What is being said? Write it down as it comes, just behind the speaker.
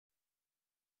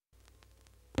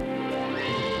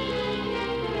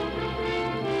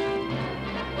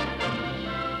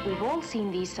all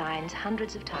seen these signs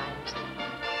hundreds of times,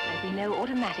 and we know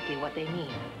automatically what they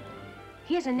mean.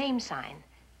 Here's a name sign.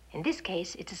 In this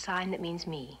case, it's a sign that means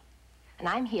me. And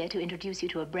I'm here to introduce you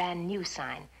to a brand new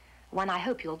sign, one I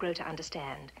hope you'll grow to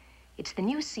understand. It's the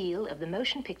new seal of the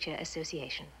Motion Picture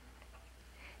Association.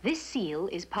 This seal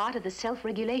is part of the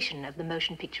self-regulation of the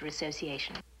Motion Picture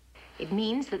Association. It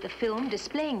means that the film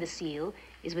displaying the seal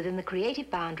is within the creative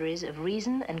boundaries of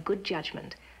reason and good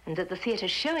judgment, and that the theatre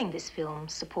showing this film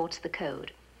supports the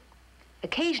code.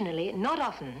 Occasionally, not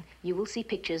often, you will see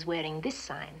pictures wearing this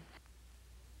sign.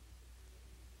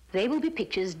 They will be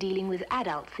pictures dealing with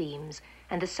adult themes,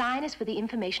 and the sign is for the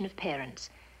information of parents,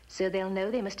 so they'll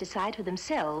know they must decide for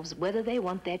themselves whether they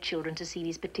want their children to see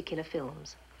these particular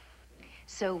films.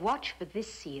 So watch for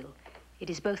this seal. It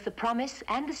is both the promise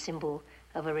and the symbol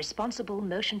of a responsible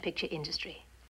motion picture industry.